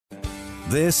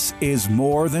This is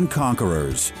More Than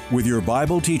Conquerors with your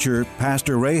Bible teacher,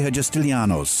 Pastor Ray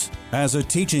Hagestilianos. As a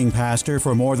teaching pastor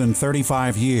for more than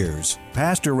 35 years,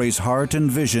 Pastor Ray's heart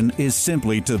and vision is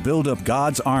simply to build up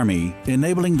God's army,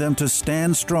 enabling them to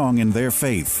stand strong in their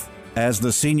faith. As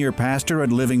the senior pastor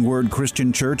at Living Word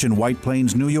Christian Church in White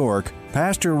Plains, New York,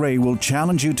 Pastor Ray will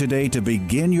challenge you today to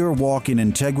begin your walk in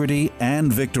integrity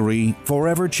and victory,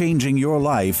 forever changing your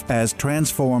life as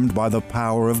transformed by the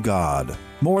power of God.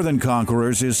 More Than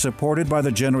Conquerors is supported by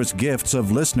the generous gifts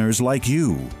of listeners like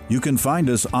you. You can find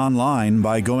us online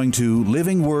by going to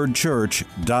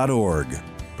livingwordchurch.org.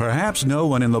 Perhaps no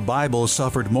one in the Bible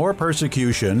suffered more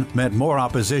persecution, met more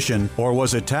opposition, or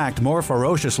was attacked more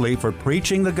ferociously for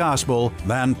preaching the gospel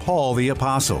than Paul the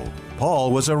Apostle.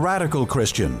 Paul was a radical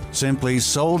Christian, simply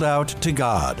sold out to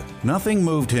God. Nothing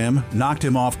moved him, knocked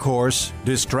him off course,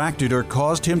 distracted, or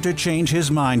caused him to change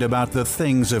his mind about the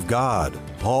things of God.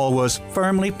 Paul was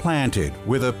firmly planted,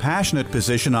 with a passionate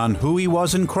position on who he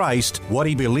was in Christ, what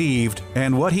he believed,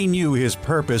 and what he knew his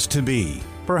purpose to be.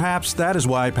 Perhaps that is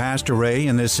why Pastor Ray,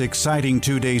 in this exciting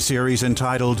two-day series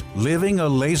entitled Living a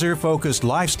Laser-Focused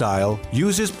Lifestyle,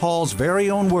 uses Paul's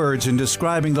very own words in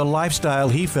describing the lifestyle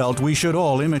he felt we should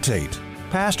all imitate.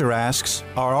 Pastor asks,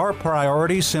 are our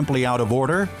priorities simply out of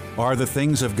order? Are the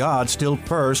things of God still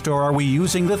first, or are we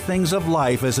using the things of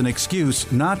life as an excuse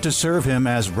not to serve Him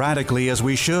as radically as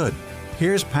we should?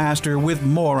 Here's Pastor with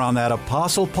more on that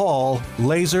Apostle Paul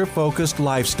laser-focused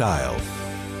lifestyle.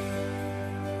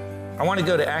 I want to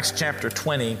go to Acts chapter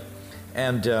 20,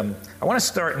 and I want to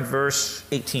start in verse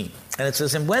 18. And it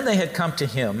says, "And when they had come to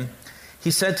him, he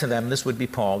said to them," this would be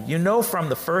Paul, "You know from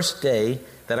the first day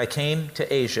that I came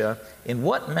to Asia, in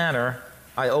what manner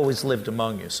I always lived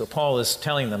among you." So Paul is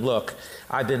telling them, look,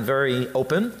 I've been very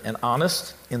open and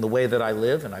honest in the way that I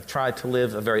live, and I've tried to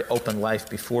live a very open life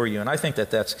before you. And I think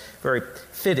that that's very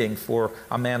fitting for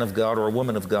a man of God or a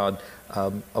woman of God,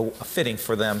 fitting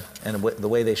for them and the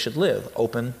way they should live,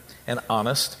 open and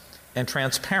honest and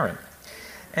transparent.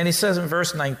 And he says in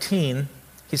verse 19,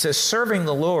 he says, "Serving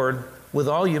the Lord with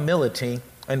all humility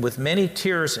and with many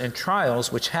tears and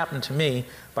trials which happened to me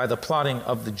by the plotting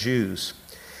of the Jews."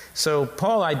 So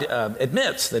Paul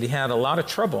admits that he had a lot of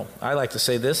trouble. I like to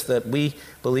say this, that we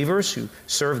believers who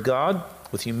serve God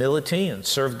with humility and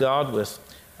serve God with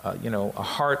a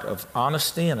heart of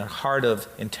honesty and a heart of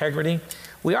integrity,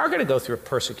 we are going to go through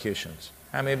persecutions.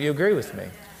 How many of you agree with me?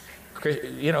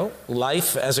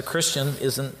 Life as a Christian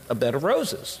isn't a bed of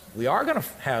roses. We are going to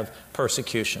have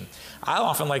persecution. I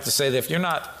often like to say that if you're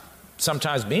not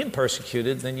sometimes being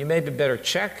persecuted, then you maybe better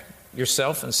check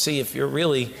yourself and see if you're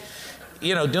really,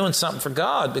 doing something for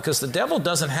God, because the devil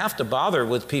doesn't have to bother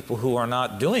with people who are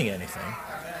not doing anything.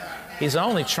 He's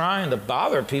only trying to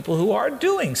bother people who are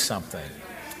doing something.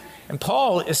 And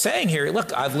Paul is saying here,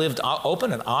 look, I've lived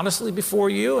open and honestly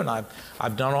before you, and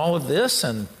I've done all of this,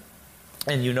 and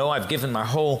I've given my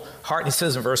whole heart. And he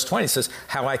says in verse 20, he says,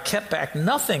 "How I kept back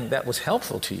nothing that was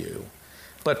helpful to you,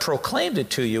 but proclaimed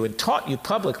it to you and taught you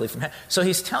publicly from heaven." So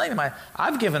he's telling them,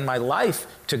 I've given my life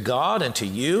to God and to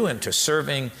you and to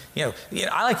serving.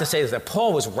 I like to say that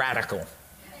Paul was radical.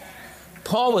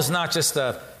 Paul was not just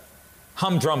a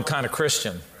humdrum kind of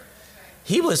Christian.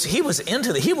 He was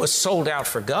sold out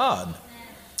for God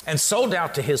and sold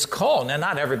out to his call. Now,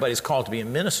 not everybody's called to be a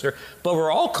minister, but we're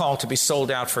all called to be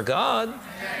sold out for God.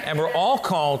 And we're all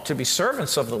called to be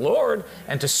servants of the Lord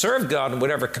and to serve God in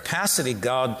whatever capacity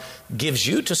God gives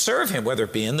you to serve Him, whether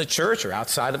it be in the church or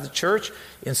outside of the church,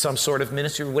 in some sort of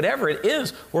ministry, whatever it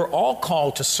is. We're all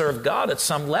called to serve God at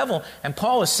some level. And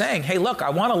Paul is saying, hey, look,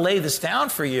 I want to lay this down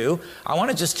for you. I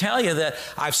want to just tell you that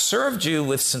I've served you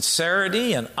with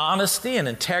sincerity and honesty and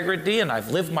integrity, and I've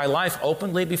lived my life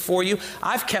openly before you.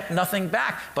 I've kept nothing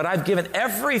back, but I've given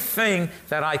everything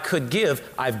that I could give.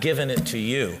 I've given it to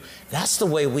you. That's the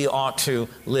way we ought to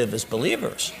live as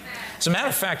believers. As a matter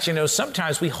of fact,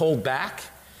 sometimes we hold back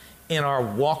in our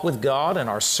walk with God and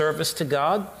our service to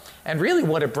God. And really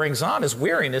what it brings on is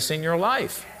weariness in your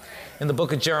life. In the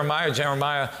book of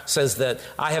Jeremiah says that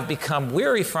I have become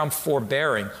weary from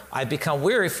forbearing. I've become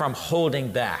weary from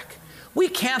holding back. We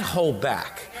can't hold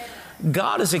back.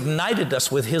 God has ignited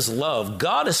us with His love.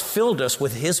 God has filled us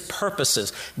with His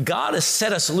purposes. God has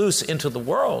set us loose into the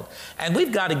world. And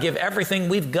we've got to give everything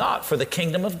we've got for the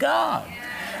kingdom of God.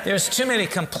 There's too many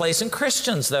complacent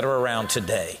Christians that are around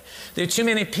today. There are too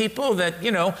many people that,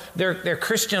 their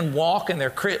Christian walk and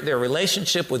their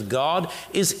relationship with God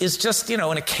is just,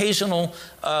 an occasional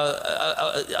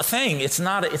a thing. It's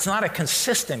not a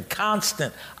consistent,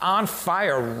 constant, on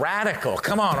fire, radical.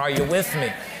 Come on, are you with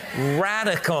me?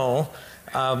 Radical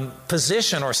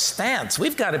position or stance.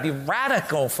 We've got to be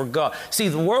radical for God. See,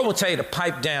 the world will tell you to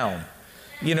pipe down.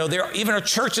 You know, there even are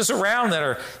churches around that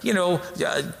are,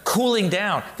 cooling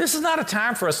down. This is not a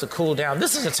time for us to cool down.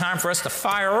 This is a time for us to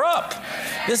fire up.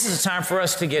 This is a time for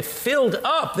us to get filled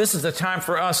up. This is a time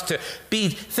for us to be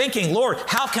thinking, Lord,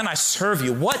 how can I serve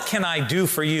you? What can I do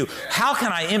for you? How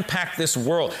can I impact this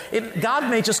world? God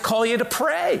may just call you to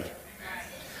pray.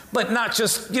 But not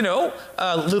just,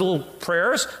 little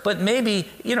prayers, but maybe,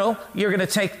 you're going to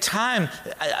take time,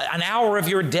 an hour of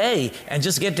your day, and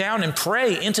just get down and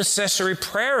pray intercessory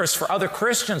prayers for other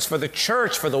Christians, for the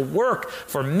church, for the work,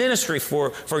 for ministry,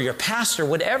 for your pastor,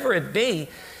 whatever it be.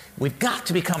 We've got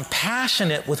to become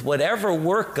passionate with whatever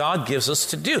work God gives us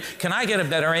to do. Can I get a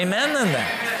better amen than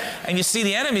that? And you see,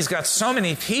 the enemy's got so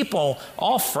many people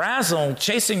all frazzled,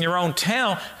 chasing your own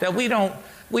tail, that we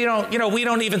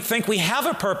don't even think we have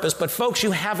a purpose. But folks,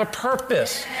 you have a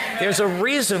purpose. There's a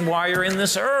reason why you're in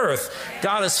this earth.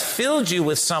 God has filled you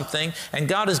with something, and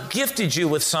God has gifted you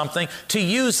with something to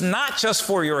use not just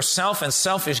for yourself and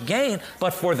selfish gain,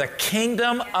 but for the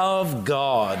kingdom of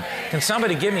God. Can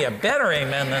somebody give me a better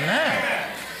amen than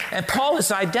that? And Paul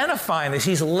is identifying this.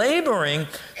 He's laboring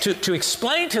to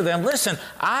explain to them, listen,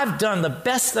 I've done the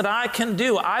best that I can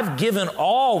do. I've given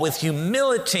all with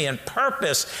humility and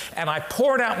purpose, and I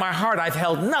poured out my heart. I've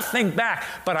held nothing back,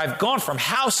 but I've gone from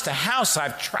house to house.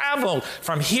 I've traveled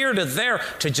from here to there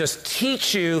to just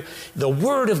teach you the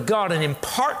Word of God and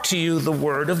impart to you the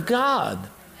Word of God.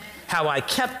 How I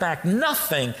kept back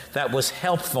nothing that was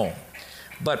helpful,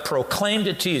 but proclaimed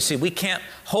it to you. See, we can't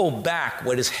hold back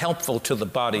what is helpful to the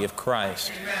body of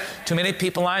Christ. Amen. Too many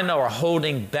people I know are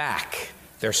holding back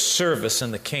their service in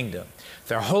the kingdom.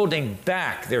 They're holding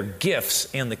back their gifts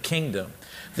in the kingdom.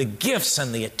 The gifts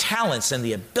and the talents and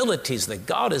the abilities that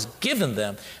God has given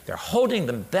them, they're holding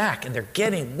them back, and they're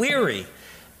getting weary.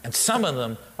 And some of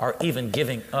them are even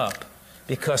giving up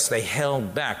because they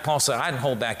held back. Paul said, I didn't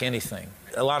hold back anything.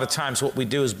 A lot of times what we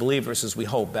do as believers is we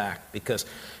hold back because,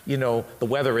 the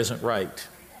weather isn't right,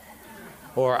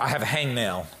 or I have a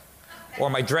hangnail, or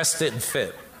my dress didn't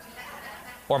fit,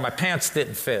 or my pants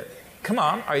didn't fit. Come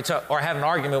on, or I had an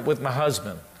argument with my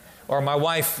husband, or my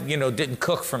wife, didn't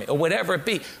cook for me, or whatever it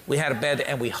be. We had a bad day,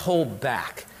 and we hold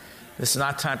back. This is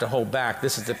not time to hold back.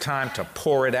 This is the time to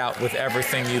pour it out with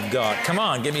everything you've got. Come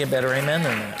on, give me a better amen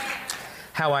than that.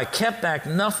 How I kept back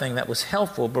nothing that was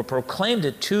helpful, but proclaimed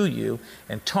it to you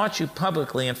and taught you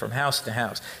publicly and from house to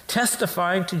house,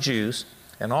 testifying to Jews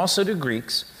and also to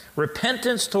Greeks,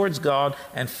 repentance towards God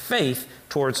and faith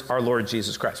towards our Lord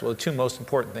Jesus Christ. Well, the two most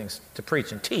important things to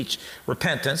preach and teach: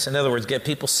 repentance, in other words, get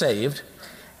people saved,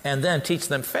 and then teach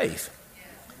them faith.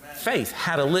 Faith,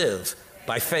 how to live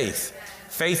by faith.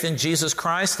 Faith in Jesus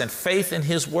Christ and faith in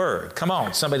His Word. Come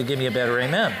on, somebody give me a better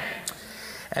amen.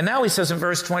 And now he says in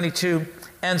verse 22,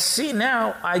 and see,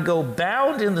 now I go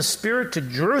bound in the Spirit to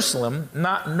Jerusalem,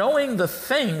 not knowing the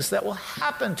things that will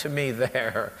happen to me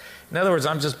there. In other words,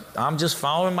 I'm just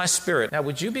following my Spirit. Now,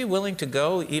 would you be willing to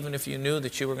go even if you knew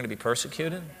that you were going to be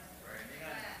persecuted?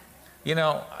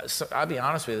 So I'll be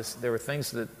honest with you, there were things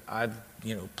that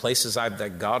places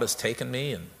that God has taken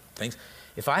me and things.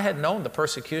 If I had known the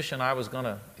persecution I was going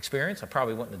to experience, I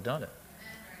probably wouldn't have done it.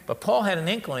 But Paul had an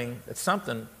inkling that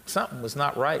something was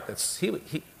not right.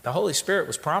 The Holy Spirit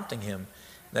was prompting him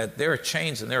that there are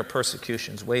chains and there are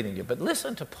persecutions waiting you. But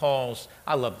listen to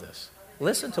I love this.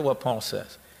 Listen to what Paul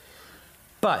says.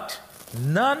 But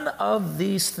none of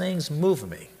these things move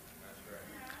me.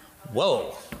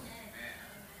 Whoa.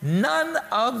 None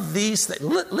of these things.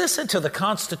 Listen to the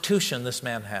constitution this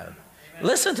man had.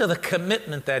 Listen to the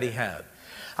commitment that he had.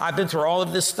 I've been through all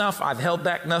of this stuff. I've held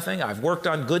back nothing. I've worked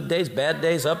on good days, bad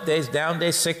days, up days, down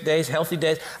days, sick days, healthy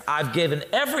days. I've given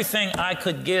everything I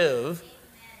could give.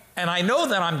 And I know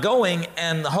that I'm going,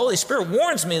 and the Holy Spirit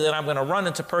warns me that I'm going to run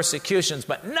into persecutions.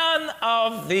 But none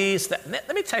of these,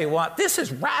 let me tell you what, this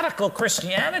is radical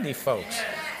Christianity, folks.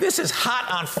 This is hot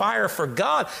on fire for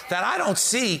God that I don't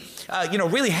see,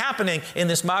 really happening in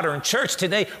this modern church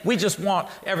today. We just want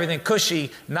everything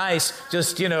cushy, nice,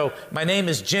 just, my name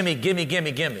is Jimmy, gimme,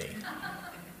 gimme, gimme.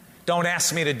 Don't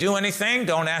ask me to do anything.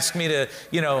 Don't ask me to,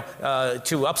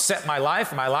 to upset my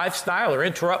life, my lifestyle, or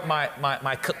interrupt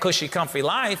my cushy, comfy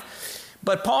life.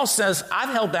 But Paul says, I've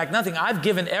held back nothing. I've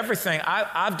given everything.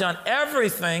 I've done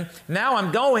everything. Now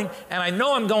I'm going, and I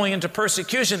know I'm going into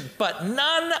persecution, but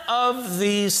none of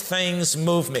these things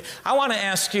move me. I want to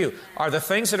ask you, are the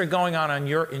things that are going on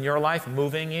in your life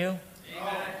moving you?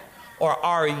 Amen. Or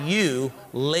are you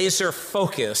laser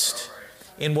focused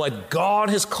in what God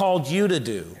has called you to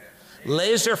do?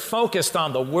 Laser focused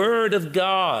on the Word of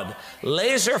God.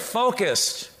 Laser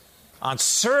focused on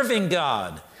serving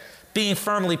God, being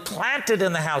firmly planted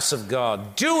in the house of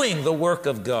God, doing the work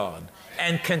of God,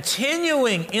 and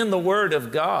continuing in the Word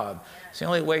of God, it's the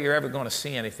only way you're ever going to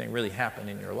see anything really happen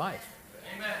in your life.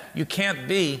 Amen. You can't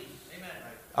be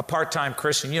a part-time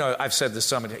Christian. You know, I've said this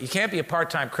so many times. You can't be a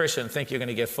part-time Christian and think you're going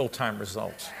to get full-time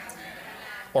results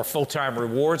or full-time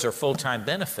rewards or full-time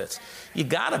benefits. You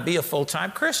got to be a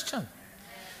full-time Christian.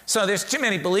 So there's too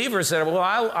many believers that are, well,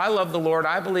 I love the Lord,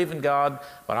 I believe in God,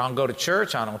 but I don't go to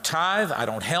church, I don't tithe, I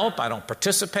don't help, I don't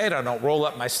participate, I don't roll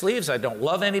up my sleeves, I don't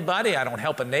love anybody, I don't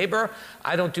help a neighbor,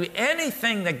 I don't do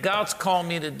anything that God's called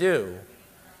me to do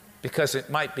because it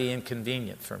might be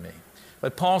inconvenient for me.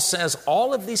 But Paul says,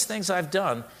 all of these things I've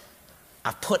done,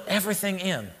 I've put everything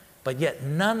in, but yet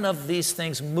none of these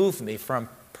things move me from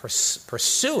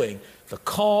pursuing the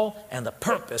call and the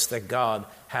purpose that God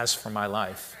has for my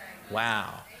life.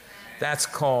 Wow. That's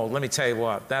called, let me tell you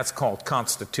what, that's called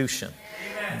constitution.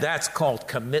 That's called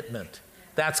commitment.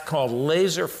 That's called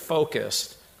laser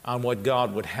focused on what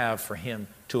God would have for him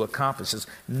to accomplish.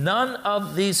 None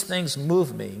of these things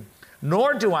move me,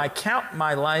 nor do I count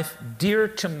my life dear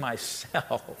to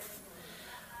myself.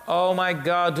 Oh my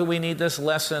God, do we need this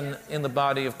lesson in the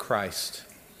body of Christ?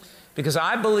 Because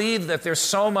I believe that there's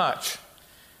so much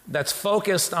that's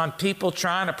focused on people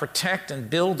trying to protect and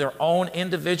build their own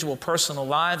individual personal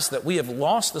lives that we have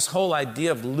lost this whole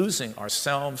idea of losing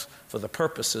ourselves for the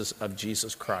purposes of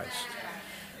Jesus Christ.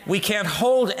 We can't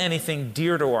hold anything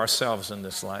dear to ourselves in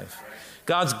this life.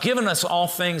 God's given us all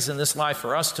things in this life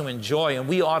for us to enjoy, and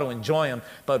we ought to enjoy them,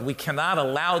 but we cannot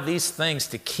allow these things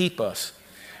to keep us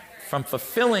from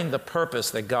fulfilling the purpose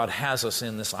that God has us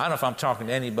in this life. I don't know if I'm talking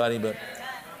to anybody, but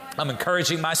I'm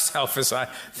encouraging myself as I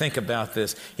think about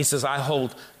this. He says, I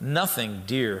hold nothing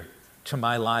dear to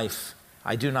my life.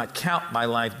 I do not count my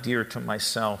life dear to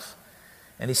myself.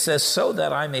 And he says, so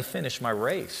that I may finish my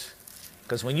race.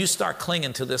 Because when you start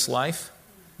clinging to this life,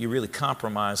 you really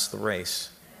compromise the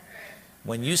race.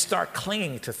 When you start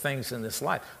clinging to things in this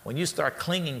life, when you start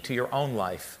clinging to your own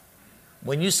life,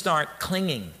 when you start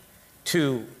clinging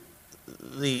to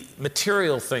the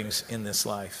material things in this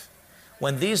life,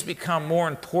 when these become more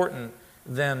important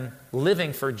than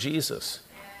living for Jesus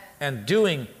and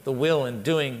doing the will and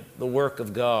doing the work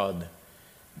of God,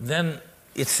 then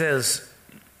it says,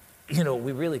 you know,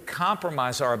 we really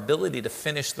compromise our ability to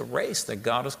finish the race that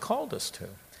God has called us to.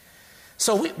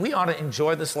 So we ought to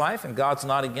enjoy this life, and God's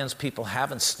not against people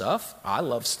having stuff. I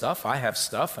love stuff, I have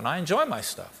stuff, and I enjoy my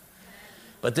stuff.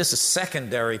 But this is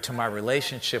secondary to my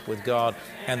relationship with God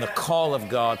and the call of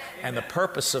God and the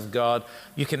purpose of God.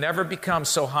 You can never become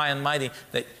so high and mighty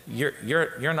that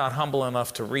you're not humble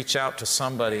enough to reach out to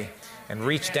somebody and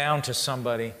reach down to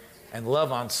somebody and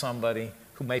love on somebody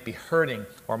who might be hurting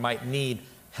or might need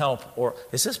help. Or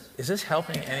is this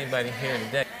helping anybody here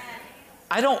today?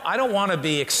 I don't want to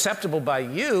be acceptable by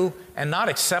you and not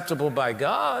acceptable by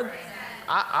God.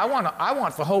 I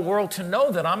want the whole world to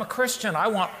know that I'm a Christian. I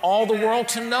want all the world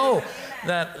to know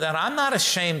that I'm not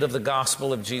ashamed of the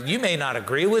gospel of Jesus. You may not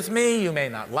agree with me. You may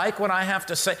not like what I have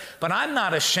to say, but I'm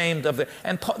not ashamed of it.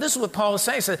 And this is what Paul is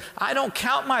saying. He says, I don't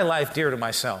count my life dear to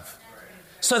myself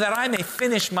so that I may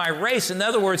finish my race. In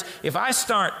other words, if I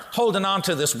start holding on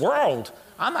to this world,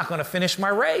 I'm not going to finish my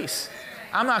race.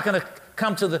 I'm not going to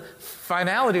come to the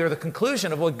finality or the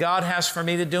conclusion of what God has for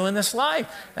me to do in this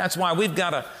life. That's why we've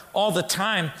got to all the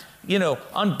time,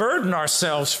 unburden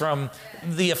ourselves from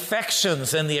the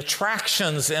affections and the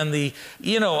attractions and the,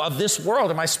 of this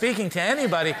world. Am I speaking to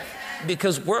anybody?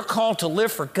 Because we're called to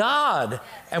live for God,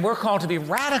 and we're called to be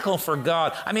radical for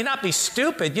God. I mean, not be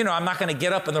stupid. I'm not going to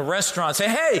get up in the restaurant and say,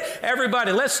 hey,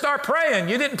 everybody, let's start praying.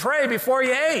 You didn't pray before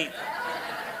you ate.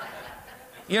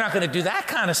 You're not going to do that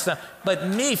kind of stuff. But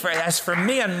as for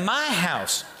me and my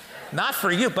house, not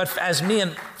for you, but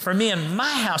for me and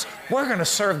my house, we're going to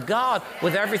serve God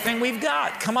with everything we've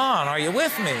got. Come on, are you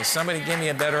with me? Somebody give me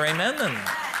a better amen than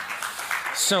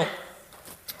that.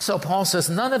 So Paul says,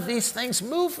 none of these things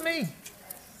move me.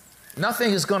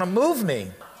 Nothing is going to move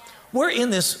me. We're in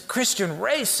this Christian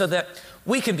race so that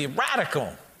we can be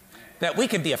radical, that we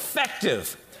can be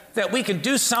effective, that we can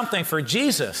do something for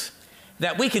Jesus,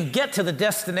 that we can get to the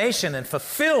destination and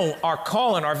fulfill our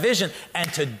call and our vision,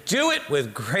 and to do it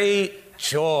with great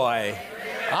joy.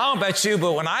 I don't bet you,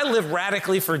 but when I live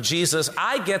radically for Jesus,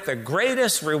 I get the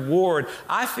greatest reward.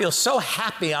 I feel so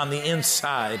happy on the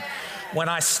inside when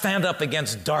I stand up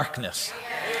against darkness,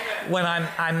 when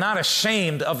I'm not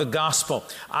ashamed of the gospel.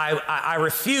 I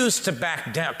refuse to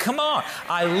back down. Come on.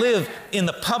 I live in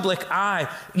the public eye,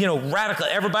 radical.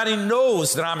 Everybody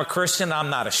knows that I'm a Christian. I'm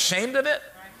not ashamed of it.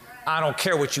 I don't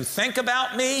care what you think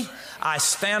about me. I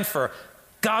stand for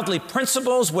godly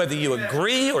principles, whether you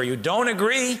agree or you don't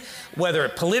agree, whether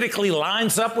it politically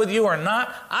lines up with you or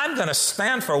not. I'm going to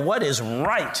stand for what is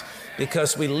right,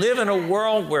 because we live in a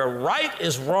world where right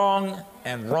is wrong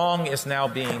and wrong is now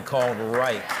being called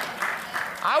right.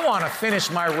 I want to finish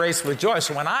my race with joy.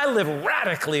 So when I live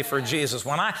radically for Jesus,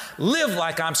 when I live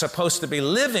like I'm supposed to be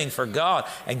living for God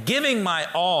and giving my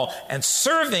all and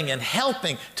serving and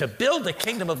helping to build the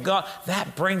kingdom of God,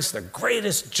 that brings the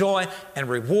greatest joy and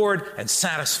reward and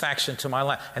satisfaction to my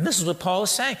life. And this is what Paul is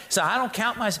saying. So I don't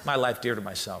count my life dear to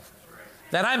myself,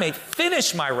 that I may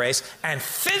finish my race and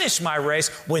finish my race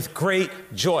with great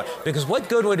joy. Because what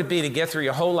good would it be to get through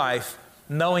your whole life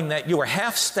knowing that you are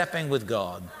half-stepping with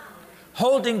God,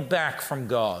 holding back from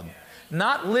God,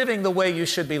 not living the way you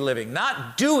should be living,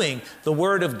 not doing the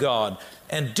Word of God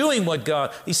and doing what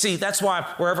God... You see, that's why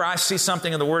wherever I see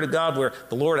something in the Word of God where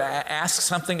the Lord asks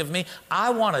something of me,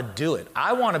 I want to do it.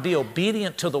 I want to be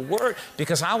obedient to the Word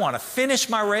because I want to finish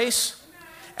my race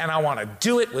and I want to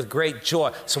do it with great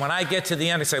joy. So when I get to the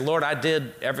end, I say, Lord, I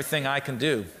did everything I can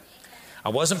do. I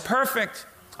wasn't perfect.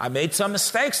 I made some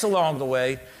mistakes along the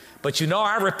way, but you know,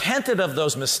 I repented of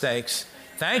those mistakes.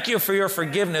 Thank you for your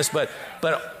forgiveness, but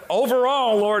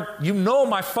overall, Lord, you know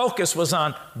my focus was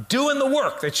on doing the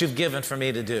work that you've given for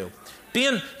me to do.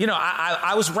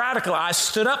 I was radical. I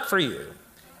stood up for you,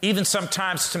 even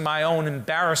sometimes to my own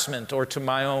embarrassment or to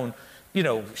my own,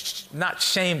 not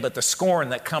shame, but the scorn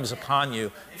that comes upon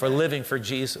you for living for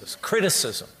Jesus.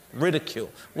 Criticism, ridicule,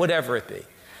 whatever it be,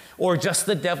 or just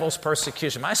the devil's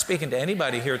persecution. Am I speaking to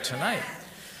anybody here tonight?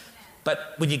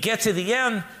 But when you get to the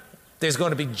end, there's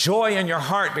going to be joy in your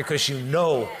heart because you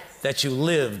know that you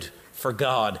lived for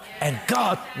God. And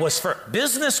God was first.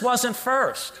 Business wasn't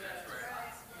first.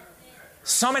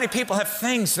 So many people have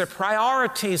things, their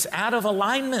priorities out of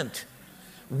alignment.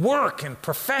 Work and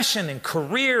profession and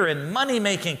career and money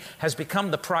making has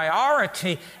become the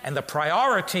priority, and the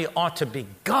priority ought to be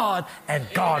God and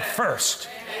God first.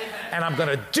 And I'm going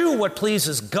to do what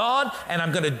pleases God, and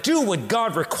I'm going to do what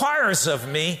God requires of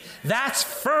me. That's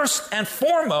first and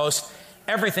foremost.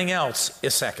 Everything else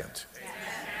is second.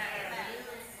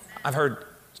 I've heard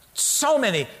so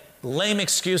many lame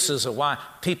excuses of why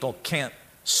people can't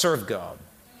serve God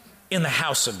in the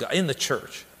house of God, in the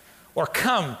church, or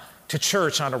come to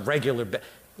church on a regular basis.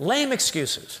 Lame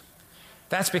excuses.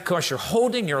 That's because you're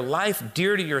holding your life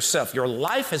dear to yourself. Your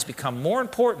life has become more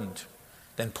important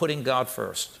than putting God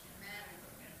first.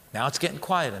 Now it's getting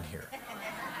quiet in here.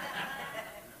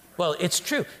 Well, it's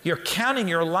true. You're counting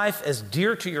your life as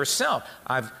dear to yourself.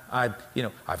 I've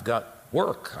got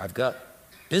work. I've got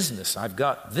business. I've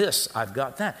got this. I've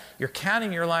got that. You're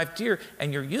counting your life dear,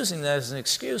 and you're using that as an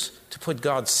excuse to put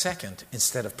God second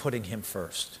instead of putting Him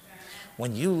first.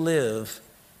 When you live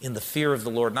in the fear of the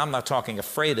Lord, and I'm not talking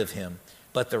afraid of Him,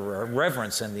 but the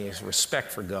reverence and the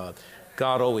respect for God,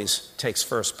 God always takes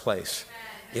first place.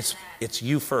 It's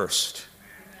you first.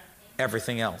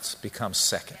 Everything else becomes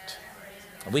second.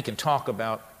 And we can talk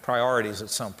about priorities at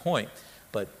some point,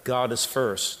 but God is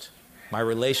first. My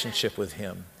relationship with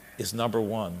Him is number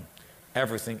one.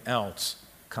 Everything else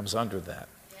comes under that.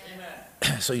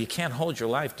 So you can't hold your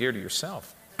life dear to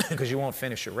yourself because you won't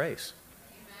finish your race.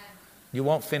 You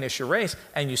won't finish your race,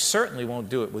 and you certainly won't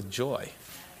do it with joy.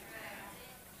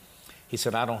 He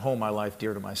said, I don't hold my life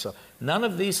dear to myself. None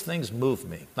of these things move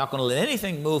me. Not going to let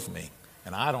anything move me.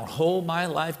 And I don't hold my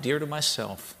life dear to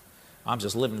myself. I'm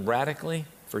just living radically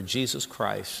for Jesus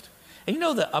Christ. And you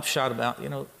know the upshot about,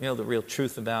 the real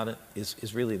truth about it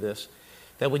is really this,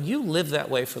 that when you live that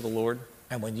way for the Lord,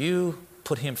 and when you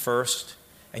put Him first,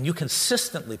 and you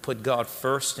consistently put God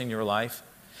first in your life,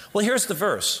 well, here's the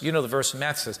verse. You know the verse in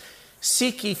Matthew says,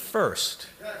 seek ye first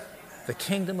the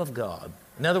kingdom of God.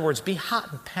 In other words, be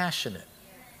hot and passionate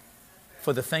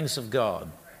for the things of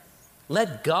God.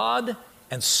 Let God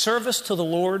and service to the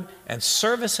Lord and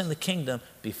service in the kingdom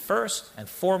be first and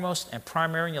foremost and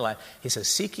primary in your life. He says,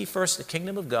 seek ye first the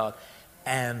kingdom of God,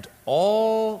 and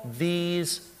all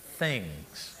these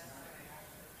things.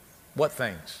 What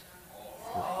things?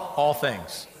 All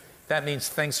things. That means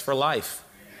things for life.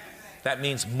 That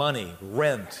means money,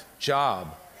 rent,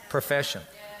 job, profession.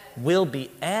 Will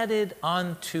be added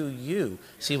unto you.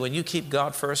 See, when you keep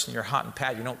God first and you're hot and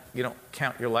pat, you don't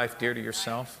count your life dear to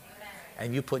yourself,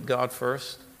 and you put God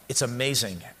first, it's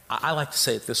amazing. I like to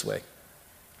say it this way.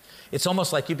 It's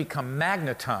almost like you become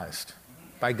magnetized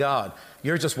by God.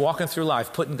 You're just walking through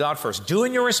life, putting God first,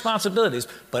 doing your responsibilities,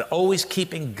 but always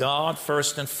keeping God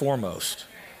first and foremost.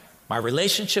 My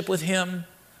relationship with Him,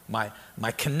 my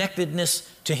connectedness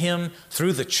to Him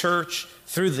through the church,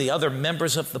 through the other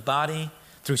members of the body,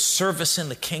 through service in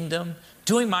the kingdom,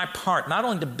 Doing my part, not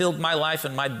only to build my life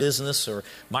and my business or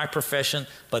my profession,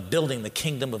 but building the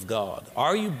kingdom of God.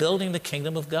 Are you building the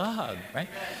kingdom of God, right?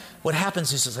 What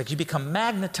happens is it's like you become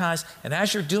magnetized, and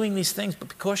as you're doing these things, but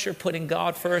because you're putting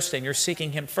God first and you're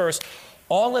seeking Him first,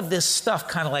 all of this stuff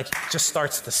kind of like just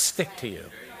starts to stick to you.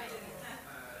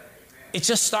 It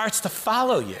just starts to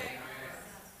follow you.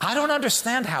 I don't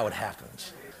understand how it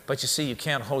happens. But you see, you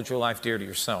can't hold your life dear to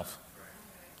yourself.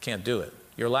 You can't do it.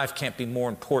 Your life can't be more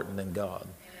important than God.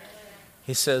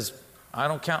 He says, I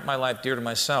don't count my life dear to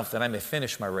myself that I may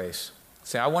finish my race.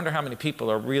 See, I wonder how many people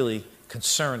are really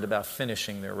concerned about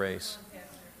finishing their race.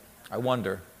 I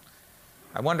wonder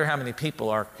how many people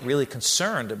are really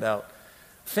concerned about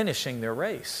finishing their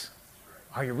race.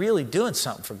 Are you really doing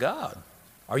something for God?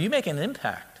 Are you making an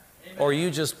impact? Or are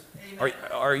you just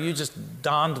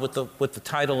donned with the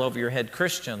title over your head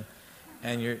Christian,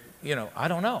 and I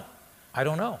don't know. I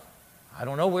don't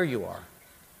know where you are.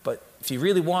 But if you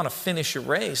really want to finish your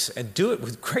race and do it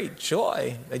with great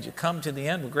joy, that you come to the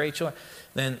end with great joy,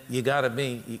 then you got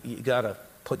to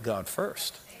put God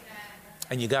first.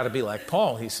 And you got to be like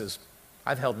Paul. He says,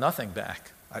 I've held nothing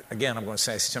back. Again, I'm going to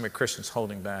say, I see so many Christians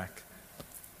holding back.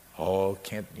 Oh,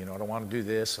 I don't want to do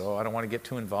this. Oh, I don't want to get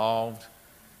too involved.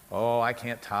 Oh, I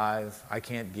can't tithe. I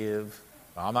can't give.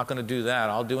 I'm not going to do that.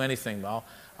 I'll do anything.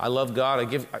 I love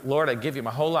God. Lord, I give you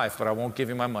my whole life, but I won't give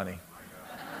you my money.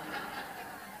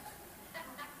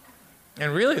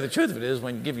 And really, the truth of it is,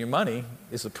 when you give your money,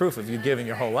 it's the proof of you giving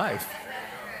your whole life.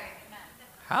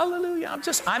 Hallelujah. I'm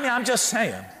just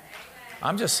saying.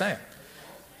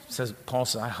 Paul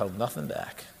says, I hold nothing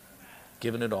back,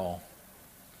 giving it all,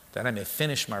 that I may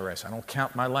finish my race. I don't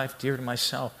count my life dear to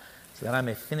myself, so that I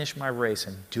may finish my race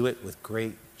and do it with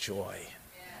great joy.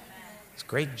 It's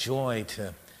great joy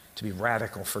to be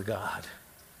radical for God.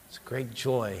 It's great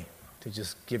joy to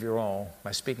just give your all. Am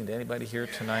I speaking to anybody here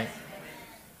tonight?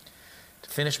 To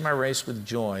finish my race with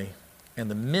joy and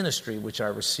the ministry which I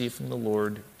received from the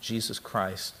Lord Jesus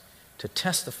Christ, to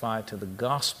testify to the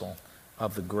gospel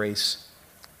of the grace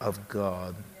of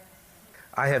God.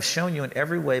 I have shown you in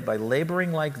every way by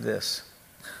laboring like this,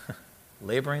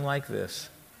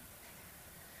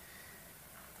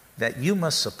 that you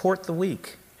must support the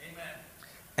weak. Amen.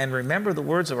 And remember the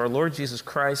words of our Lord Jesus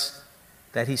Christ,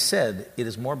 that He said, it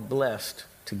is more blessed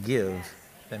to give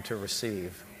than to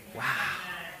receive. Wow.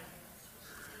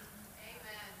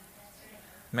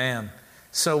 Man,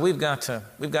 so we've got to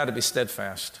be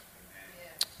steadfast.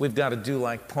 We've got to do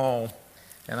like Paul.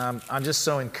 And I'm just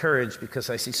so encouraged because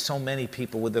I see so many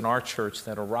people within our church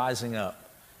that are rising up.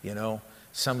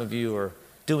 Some of you are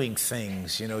doing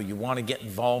things, you want to get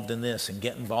involved in this and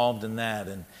get involved in that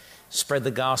and spread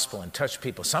the gospel and touch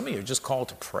people. Some of you are just called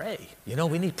to pray.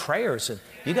 We need prayers, and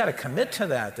you got to commit to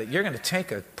that you're going to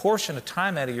take a portion of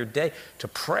time out of your day to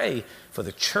pray for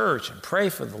the church and pray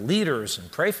for the leaders and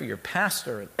pray for your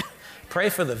pastor and pray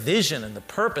for the vision and the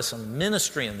purpose and the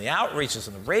ministry and the outreaches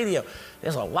and the radio.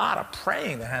 There's a lot of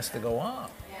praying that has to go on.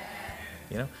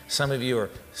 Some of you are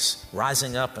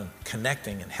rising up and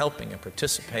connecting and helping and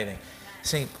participating.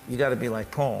 See, you got to be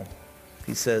like Paul.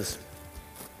 He says,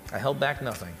 I held back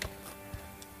nothing.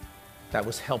 That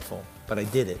was helpful, but I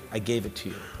did it. I gave it to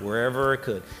you wherever I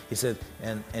could. He said,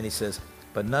 and he says,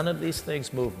 but none of these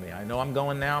things move me. I know I'm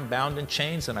going now, I'm bound in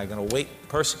chains, and I'm going to wait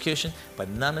persecution, but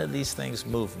none of these things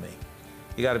move me.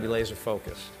 You got to be laser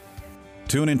focused.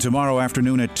 Tune in tomorrow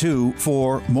afternoon at 2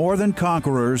 for More Than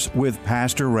Conquerors with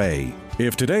Pastor Ray.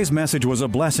 If today's message was a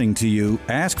blessing to you,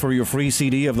 ask for your free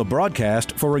CD of the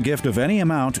broadcast for a gift of any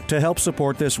amount to help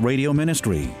support this radio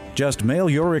ministry. Just mail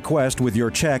your request with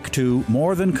your check to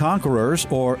More Than Conquerors,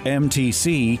 or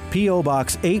MTC, P.O.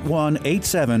 Box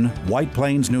 8187, White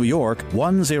Plains, New York,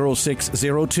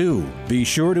 10602. Be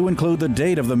sure to include the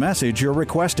date of the message you're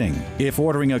requesting. If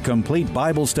ordering a complete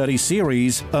Bible study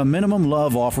series, a minimum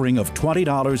love offering of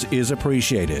 $20 is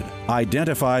appreciated.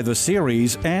 Identify the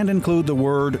series and include the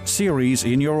word series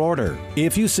in your order.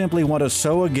 If you simply want to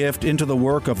sow a gift into the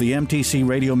work of the MTC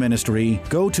Radio Ministry,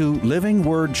 go to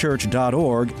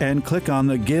livingwordchurch.org and click on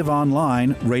the Give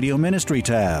Online Radio Ministry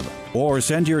tab. Or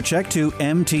send your check to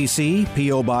MTC,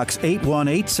 P.O. Box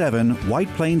 8187, White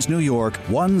Plains, New York,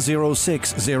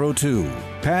 10602.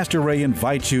 Pastor Ray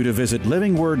invites you to visit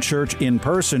Living Word Church in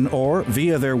person or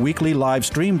via their weekly live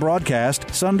stream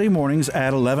broadcast Sunday mornings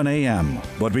at 11 a.m.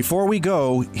 But before we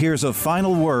go, here's a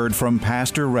final word from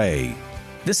Pastor Ray.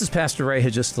 This is Pastor Ray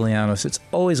Hagistilianos. It's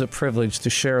always a privilege to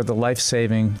share the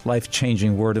life-saving,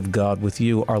 life-changing Word of God with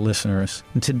you, our listeners.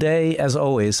 And today, as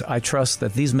always, I trust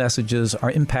that these messages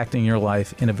are impacting your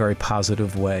life in a very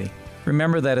positive way.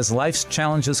 Remember that as life's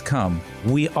challenges come,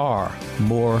 we are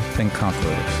more than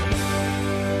conquerors.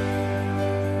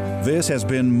 This has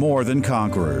been More Than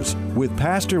Conquerors with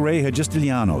Pastor Ray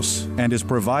Hagestilianos and is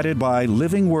provided by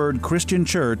Living Word Christian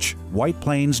Church, White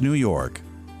Plains, New York.